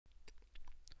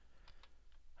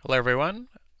Hello everyone.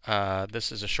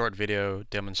 This is a short video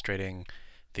demonstrating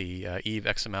the EVE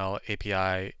XML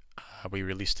API we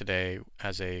released today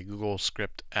as a Google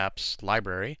Script Apps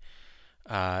library.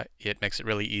 It makes it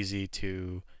really easy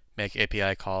to make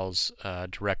API calls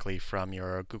directly from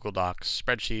your Google Docs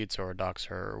spreadsheets or Docs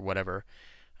or whatever.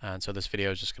 And so this video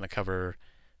is just going to cover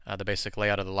the basic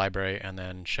layout of the library and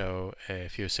then show a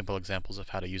few simple examples of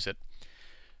how to use it.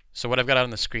 So what I've got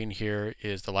on the screen here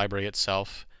is the library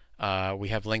itself. We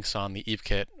have links on the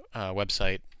EveKit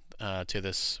website to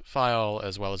this file,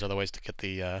 as well as other ways to get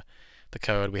the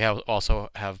code. We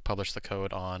also have published the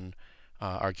code on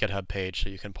our GitHub page, so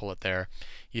you can pull it there.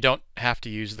 You don't have to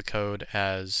use the code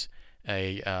as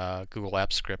a Google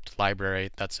Apps Script library.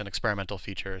 That's an experimental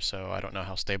feature, so I don't know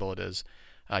how stable it is.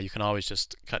 You can always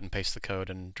just cut and paste the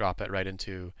code and drop it right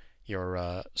into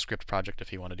your script project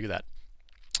if you want to do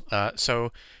that.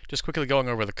 So just quickly going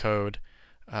over the code,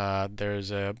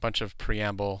 there's a bunch of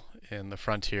preamble in the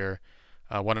front here.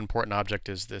 One important object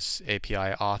is this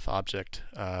API Auth Object.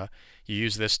 You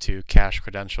use this to cache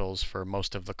credentials for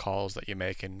most of the calls that you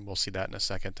make, and we'll see that in a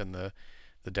second in the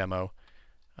demo.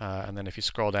 And then if you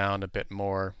scroll down a bit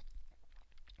more,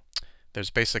 there's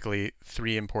basically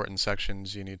three important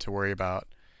sections you need to worry about,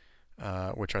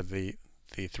 which are the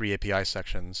three API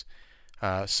sections.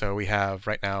 So we have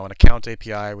right now an account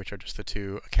API, which are just the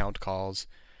two account calls,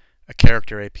 a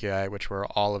character API, which were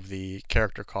all of the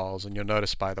character calls, and you'll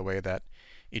notice, by the way, that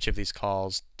each of these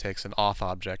calls takes an auth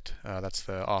object. That's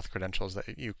the auth credentials that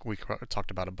we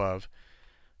talked about above.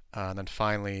 And then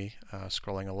finally,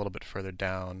 scrolling a little bit further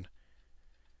down,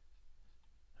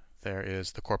 there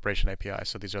is the corporation API.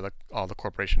 So these are all the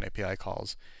corporation API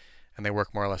calls, and they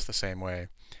work more or less the same way.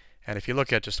 And if you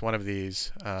look at just one of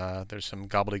these, there's some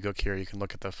gobbledygook here. You can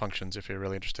look at the functions if you're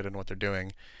really interested in what they're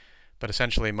doing. But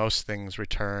essentially, most things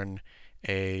return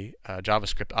a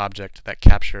JavaScript object that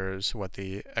captures what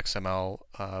the XML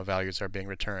values are being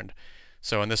returned.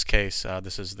 So in this case,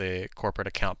 this is the corporate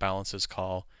account balances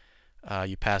call.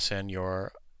 You pass in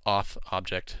your auth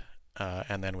object,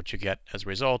 and then what you get as a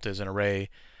result is an array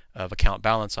of account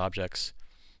balance objects.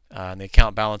 And the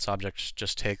account balance object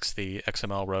just takes the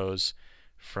XML rows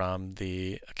from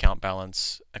the account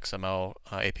balance XML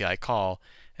API call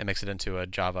and makes it into a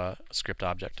JavaScript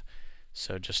object.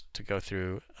 So just to go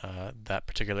through that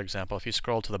particular example, if you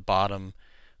scroll to the bottom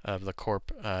of the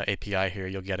corp API here,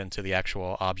 you'll get into the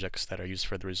actual objects that are used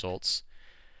for the results.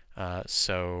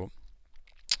 So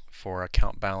for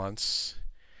account balance,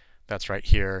 that's right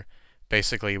here.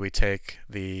 Basically, we take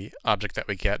the object that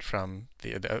we get from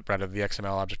the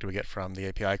XML object we get from the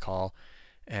API call,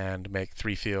 and make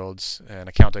three fields: an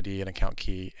account ID, an account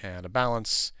key, and a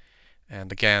balance. And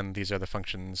again, these are the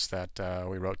functions that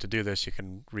we wrote to do this. You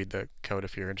can read the code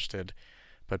if you're interested,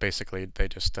 but basically they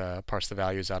just parse the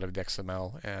values out of the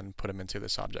XML and put them into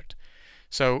this object.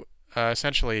 So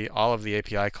essentially, all of the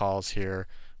API calls here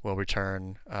will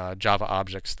return Java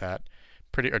objects or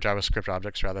JavaScript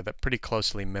objects rather, that pretty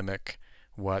closely mimic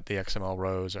what the XML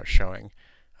rows are showing.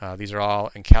 These are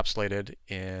all encapsulated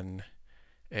in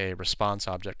a response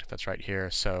object that's right here.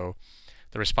 So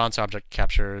the response object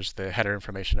captures the header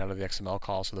information out of the XML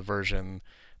call, so the version,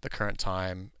 the current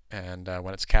time, and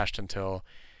when it's cached until.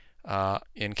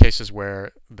 In cases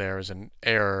where there is an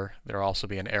error, there will also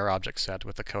be an error object set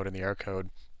with the code and the error code.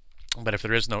 But if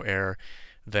there is no error,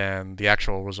 then the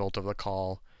actual result of the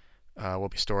call will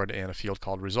be stored in a field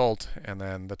called result, and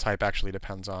then the type actually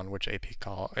depends on which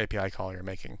API call you're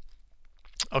making.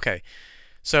 Okay,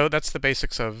 so that's the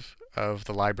basics of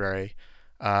the library.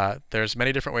 There's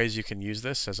many different ways you can use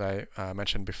this, as I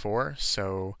mentioned before.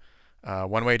 So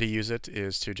one way to use it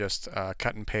is to just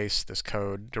cut and paste this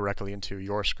code directly into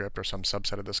your script or some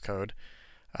subset of this code.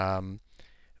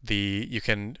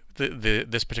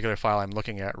 This particular file I'm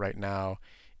looking at right now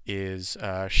is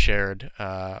shared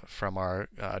from our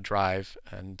drive,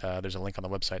 and there's a link on the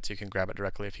website, so you can grab it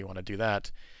directly if you want to do that.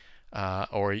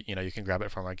 Or you can grab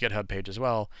it from our GitHub page as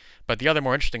well. But the other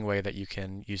more interesting way that you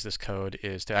can use this code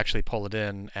is to actually pull it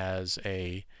in as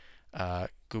a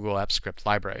Google Apps Script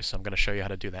library. So I'm going to show you how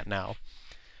to do that now.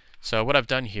 So what I've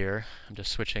done here, I'm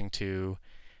just switching to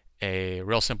a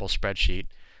real simple spreadsheet.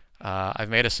 I've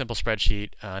made a simple spreadsheet,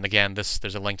 and again,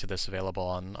 there's a link to this available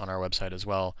on our website as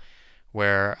well,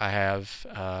 where I have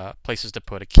places to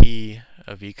put a key,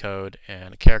 a vcode,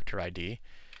 and a character ID.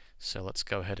 So let's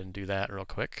go ahead and do that real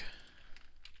quick.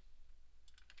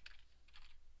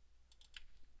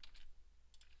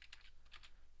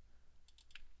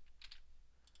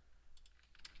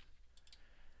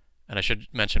 And I should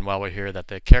mention while we're here that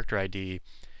the character ID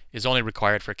is only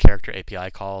required for character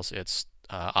API calls. It's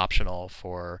optional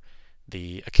for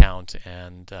the account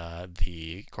and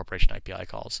the corporation API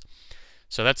calls.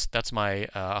 So that's my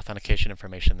authentication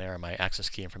information there, my access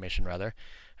key information rather.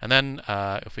 And then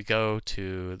if we go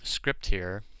to the script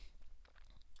here,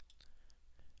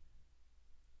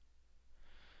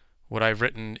 what I've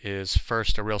written is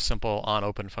first a real simple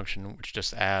onOpen function, which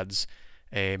just adds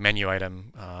a menu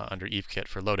item under EveKit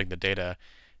for loading the data.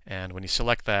 And when you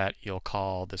select that, you'll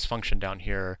call this function down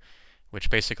here, which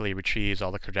basically retrieves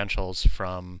all the credentials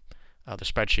from the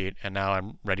spreadsheet. And now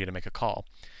I'm ready to make a call.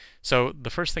 So the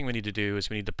first thing we need to do is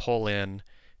we need to pull in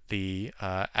the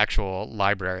actual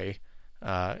library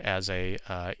as a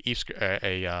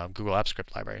Google Apps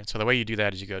Script library. And so the way you do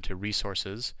that is you go to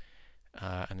Resources,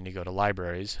 and then you go to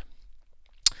Libraries.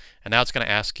 And now it's going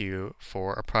to ask you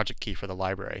for a project key for the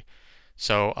library.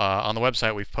 So on the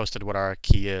website we've posted what our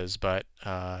key is, but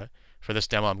for this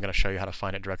demo I'm going to show you how to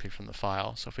find it directly from the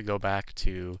file. So if we go back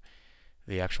to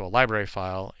the actual library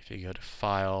file, if you go to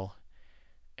File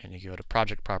and you go to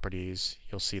Project Properties,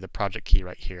 you'll see the project key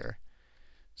right here.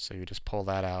 So you just pull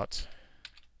that out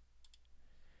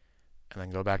and then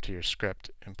go back to your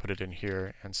script and put it in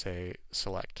here and say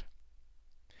Select.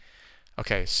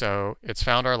 Okay, so it's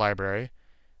found our library.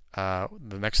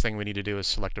 The next thing we need to do is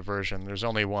select a version. There's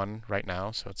only one right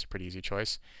now, so it's a pretty easy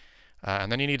choice.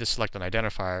 And then you need to select an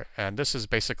identifier, and this is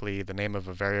basically the name of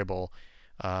a variable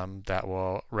that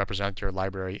will represent your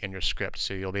library in your script,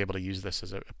 so you'll be able to use this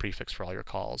as a prefix for all your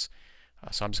calls.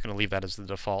 So I'm just going to leave that as the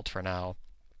default for now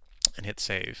and hit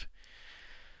Save.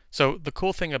 So the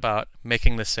cool thing about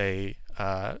making this a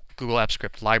Google Apps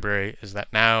Script library is that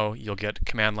now you'll get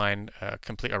command line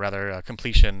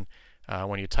completion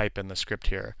when you type in the script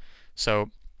here. So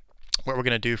what we're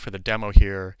going to do for the demo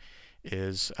here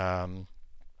is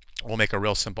we'll make a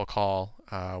real simple call.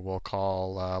 We'll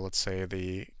call, let's say,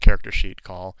 the character sheet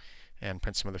call and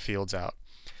print some of the fields out.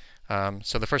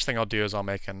 So the first thing I'll do is I'll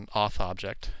make an Auth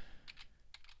Object.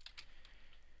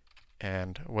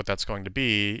 And what that's going to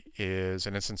be is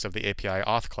an instance of the API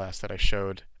auth class that I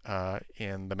showed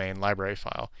in the main library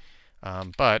file.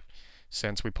 But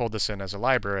since we pulled this in as a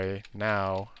library,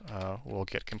 now we'll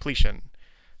get completion.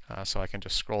 So I can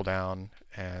just scroll down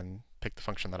and pick the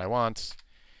function that I want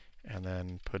and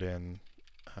then put in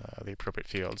the appropriate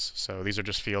fields. So these are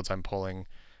just fields I'm pulling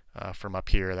from up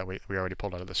here that we already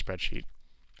pulled out of the spreadsheet.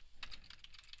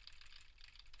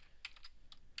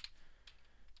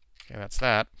 Okay, that's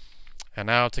that. And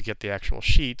now to get the actual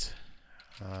sheet,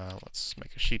 let's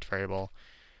make a sheet variable.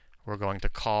 We're going to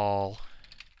call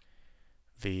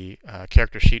the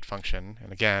character sheet function.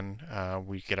 And again,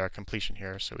 we get our completion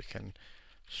here, so we can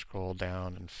scroll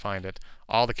down and find it.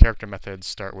 All the character methods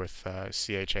start with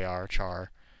char,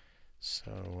 char.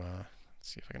 So let's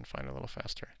see if I can find it a little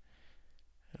faster.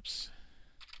 Oops.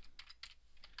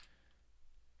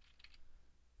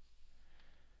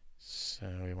 So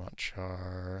we want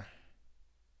char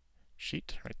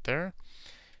sheet right there,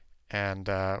 and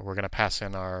we're going to pass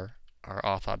in our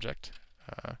auth object,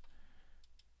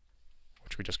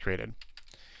 which we just created.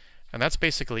 And that's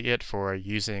basically it for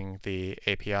using the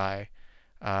API.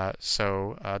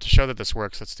 So to show that this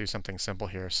works, let's do something simple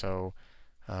here. So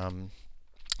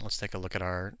let's take a look at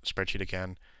our spreadsheet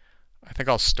again. I think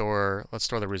let's store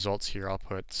the results here. I'll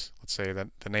put, let's say, that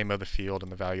the name of the field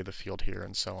and the value of the field here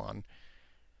and so on.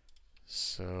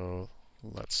 So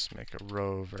let's make a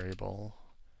row variable.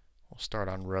 We'll start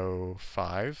on row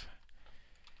 5.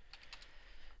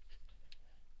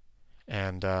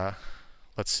 And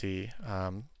let's see.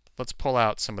 Let's pull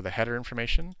out some of the header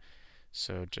information.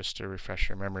 So just to refresh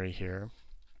your memory here.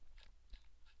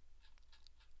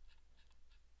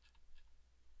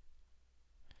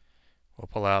 We'll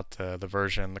pull out the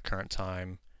version, the current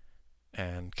time,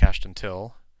 and cached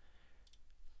until.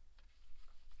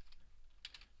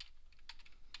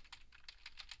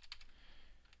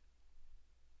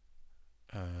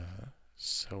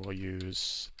 So we'll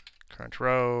use current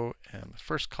row and the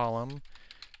first column,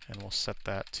 and we'll set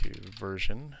that to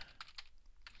version.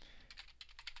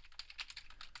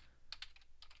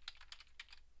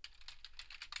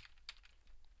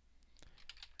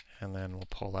 And then we'll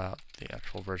pull out the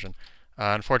actual version.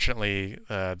 Unfortunately,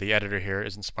 the editor here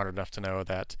isn't smart enough to know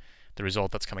that the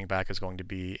result that's coming back is going to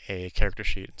be a character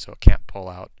sheet, so it can't pull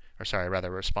out, or sorry, rather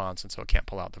a response, and so it can't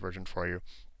pull out the version for you.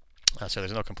 So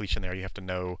there's no completion there. You have to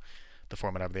know the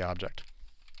format of the object.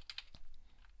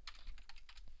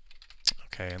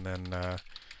 Okay, and then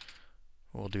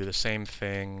we'll do the same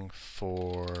thing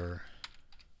for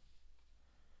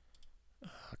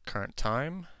current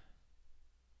time.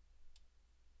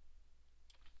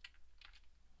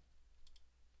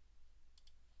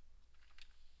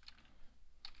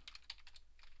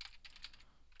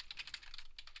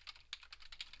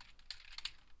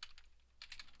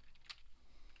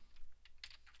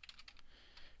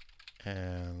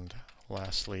 And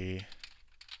lastly,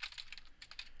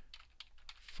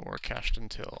 for cached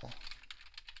until.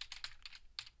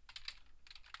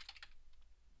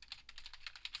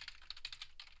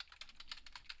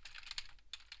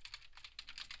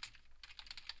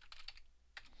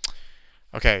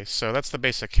 Okay, so that's the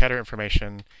basic header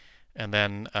information. And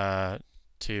then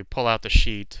to pull out the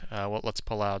sheet, well, let's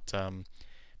pull out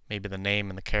maybe the name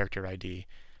and the character ID.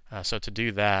 So to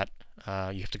do that,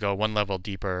 you have to go one level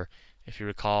deeper. If you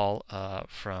recall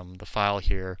from the file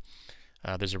here,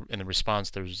 in the response,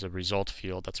 there's a result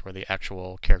field. That's where the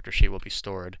actual character sheet will be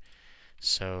stored.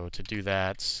 So to do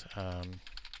that,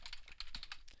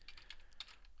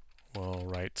 we'll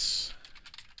write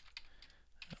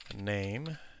the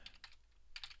name,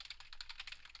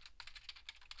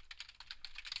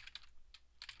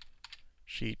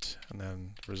 sheet, and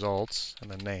then results,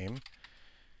 and then name.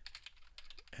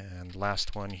 And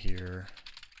last one here,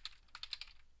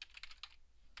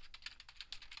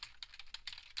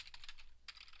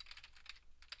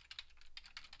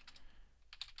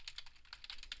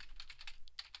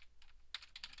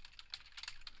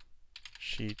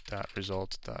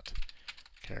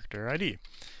 sheet.result.character ID.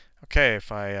 Okay,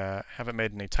 if I haven't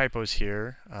made any typos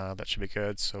here, that should be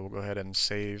good. So we'll go ahead and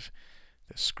save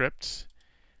this script,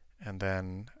 and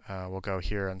then we'll go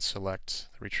here and select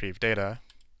the retrieve data.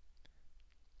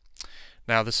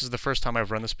 Now, this is the first time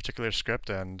I've run this particular script,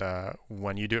 and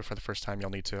when you do it for the first time, you'll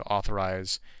need to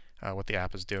authorize what the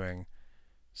app is doing.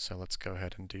 So let's go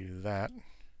ahead and do that.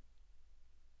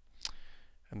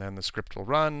 And then the script will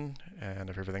run, and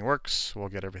if everything works, we'll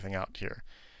get everything out here.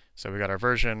 So we got our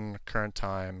version, current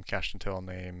time, cached until,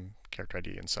 name, character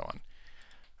ID, and so on.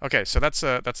 Okay, so that's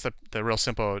the real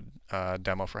simple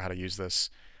demo for how to use this.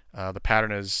 The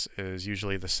pattern is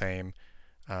usually the same.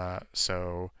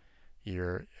 So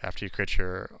after you create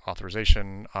your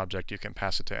authorization object, you can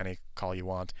pass it to any call you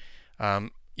want.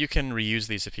 You can reuse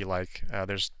these if you like.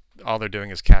 All they're doing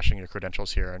is caching your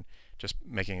credentials here and just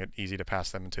making it easy to pass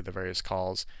them into the various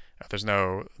calls.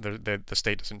 The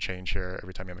state doesn't change here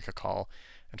every time you make a call.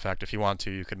 In fact, if you want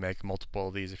to, you could make multiple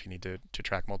of these if you need to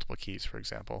track multiple keys, for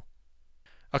example.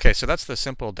 Okay, so that's the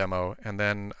simple demo. And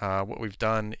then what we've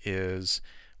done is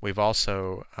we've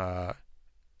also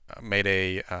made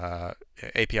a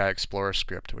API Explorer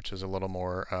script, which is a little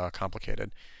more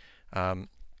complicated.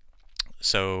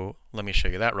 So let me show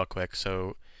you that real quick.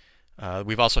 So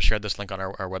we've also shared this link on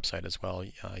our website as well.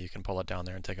 You can pull it down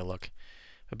there and take a look.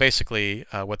 But basically,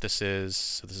 what this is,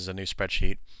 so this is a new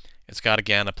spreadsheet. It's got,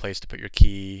 again, a place to put your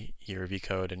key, your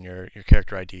vcode, and your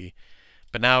character ID.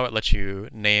 But now it lets you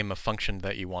name a function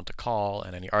that you want to call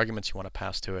and any arguments you want to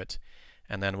pass to it.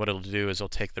 And then what it'll do is it'll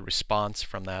take the response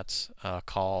from that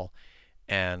call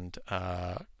and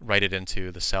write it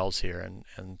into the cells here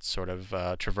and sort of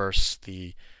traverse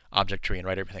the object tree and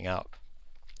write everything out.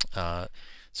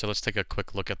 So let's take a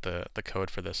quick look at the code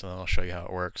for this, and then I'll show you how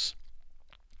it works.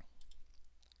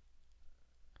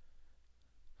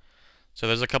 So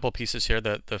there's a couple pieces here.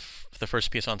 The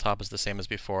first piece on top is the same as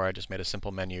before. I just made a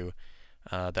simple menu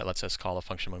that lets us call a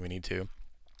function when we need to.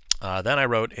 Then I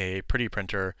wrote a pretty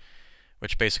printer,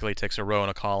 which basically takes a row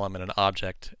and a column and an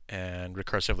object and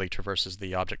recursively traverses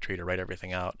the object tree to write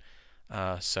everything out.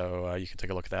 So you can take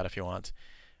a look at that if you want.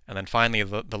 And then finally,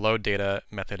 the load data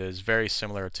method is very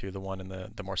similar to the one in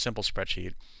the more simple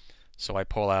spreadsheet. So I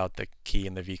pull out the key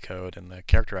and the vcode and the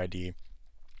character ID,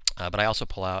 but I also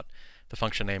pull out the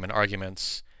function name and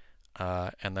arguments,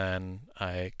 and then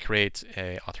I create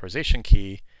a authorization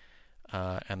key,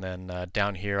 and then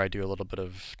down here I do a little bit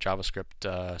of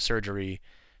JavaScript surgery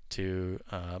to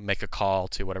make a call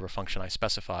to whatever function I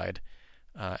specified,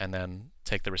 and then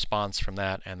take the response from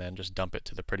that and then just dump it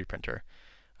to the pretty printer.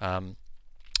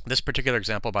 This particular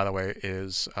example, by the way,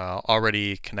 is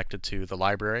already connected to the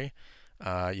library.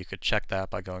 You could check that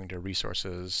by going to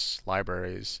Resources,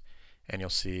 Libraries, and you'll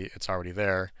see it's already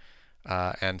there.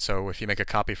 And so if you make a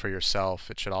copy for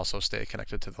yourself, it should also stay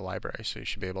connected to the library. So you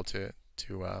should be able to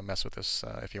mess with this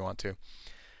if you want to.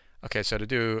 Okay, so to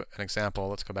do an example,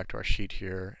 let's go back to our sheet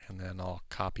here, and then I'll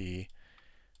copy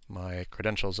my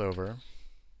credentials over.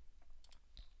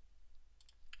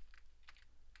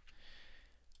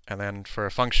 And then for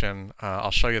a function,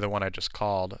 I'll show you the one I just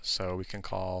called. So we can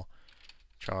call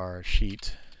jar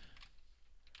sheet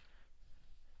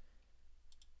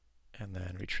and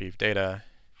then retrieve data.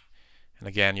 And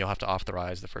again, you'll have to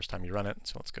authorize the first time you run it.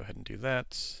 So let's go ahead and do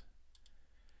that.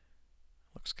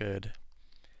 Looks good.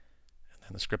 And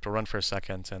then the script will run for a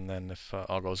second, and then if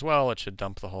all goes well, it should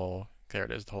dump the whole, there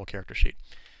it is, the whole character sheet.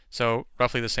 So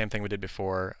roughly the same thing we did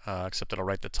before, except it'll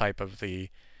write the type of the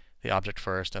object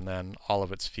first, and then all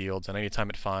of its fields. And anytime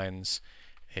it finds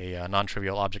a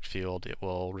non-trivial object field, it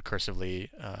will recursively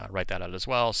write that out as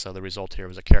well. So the result here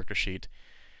was a character sheet.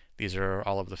 These are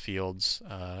all of the fields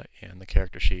in the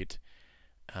character sheet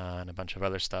and a bunch of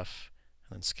other stuff.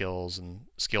 And then skills, and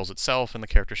skills itself in the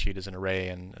character sheet is an array,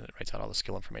 and it writes out all the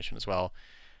skill information as well.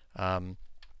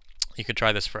 You could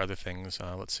try this for other things.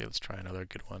 Let's see, let's try another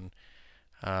good one.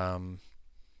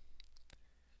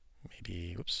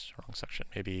 Maybe, whoops, wrong section.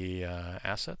 Maybe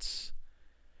assets.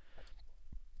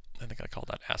 I think I called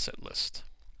that asset list.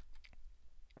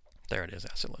 There it is,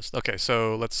 asset list. Okay,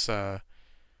 so let's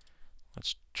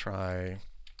try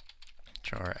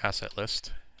our asset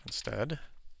list instead,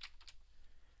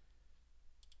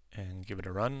 and give it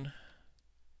a run.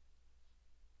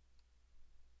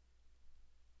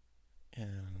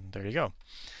 And there you go.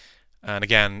 And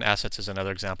again, assets is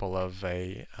another example of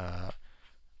a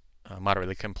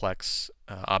moderately complex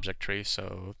object tree.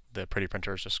 So the pretty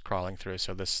printer is just crawling through.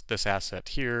 So this asset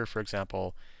here, for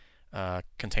example,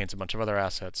 contains a bunch of other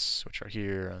assets which are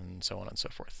here, and so on and so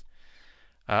forth.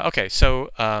 Okay, so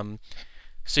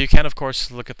you can of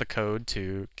course look at the code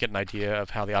to get an idea of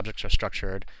how the objects are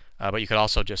structured, but you could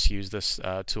also just use this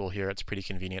tool here. It's pretty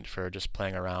convenient for just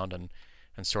playing around and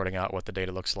sorting out what the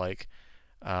data looks like.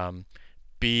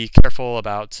 Be careful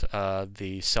about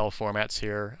the cell formats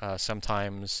here.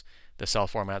 Sometimes the cell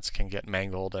formats can get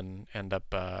mangled and end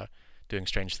up doing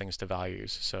strange things to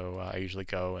values. So I usually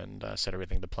go and set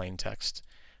everything to plain text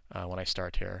when I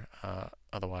start here.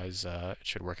 Otherwise, it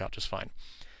should work out just fine.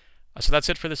 So that's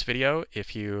it for this video.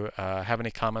 If you have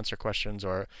any comments or questions,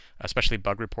 or especially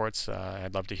bug reports,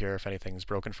 I'd love to hear if anything's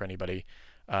broken for anybody.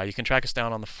 You can track us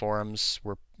down on the forums.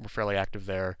 We're fairly active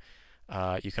there.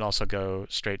 You can also go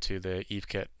straight to the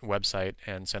EveKit website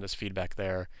and send us feedback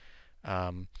there.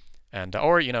 Or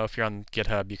if you're on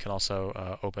GitHub, you can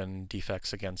also open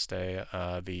defects against the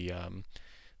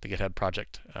GitHub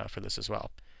project for this as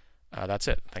well. That's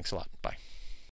it. Thanks a lot. Bye.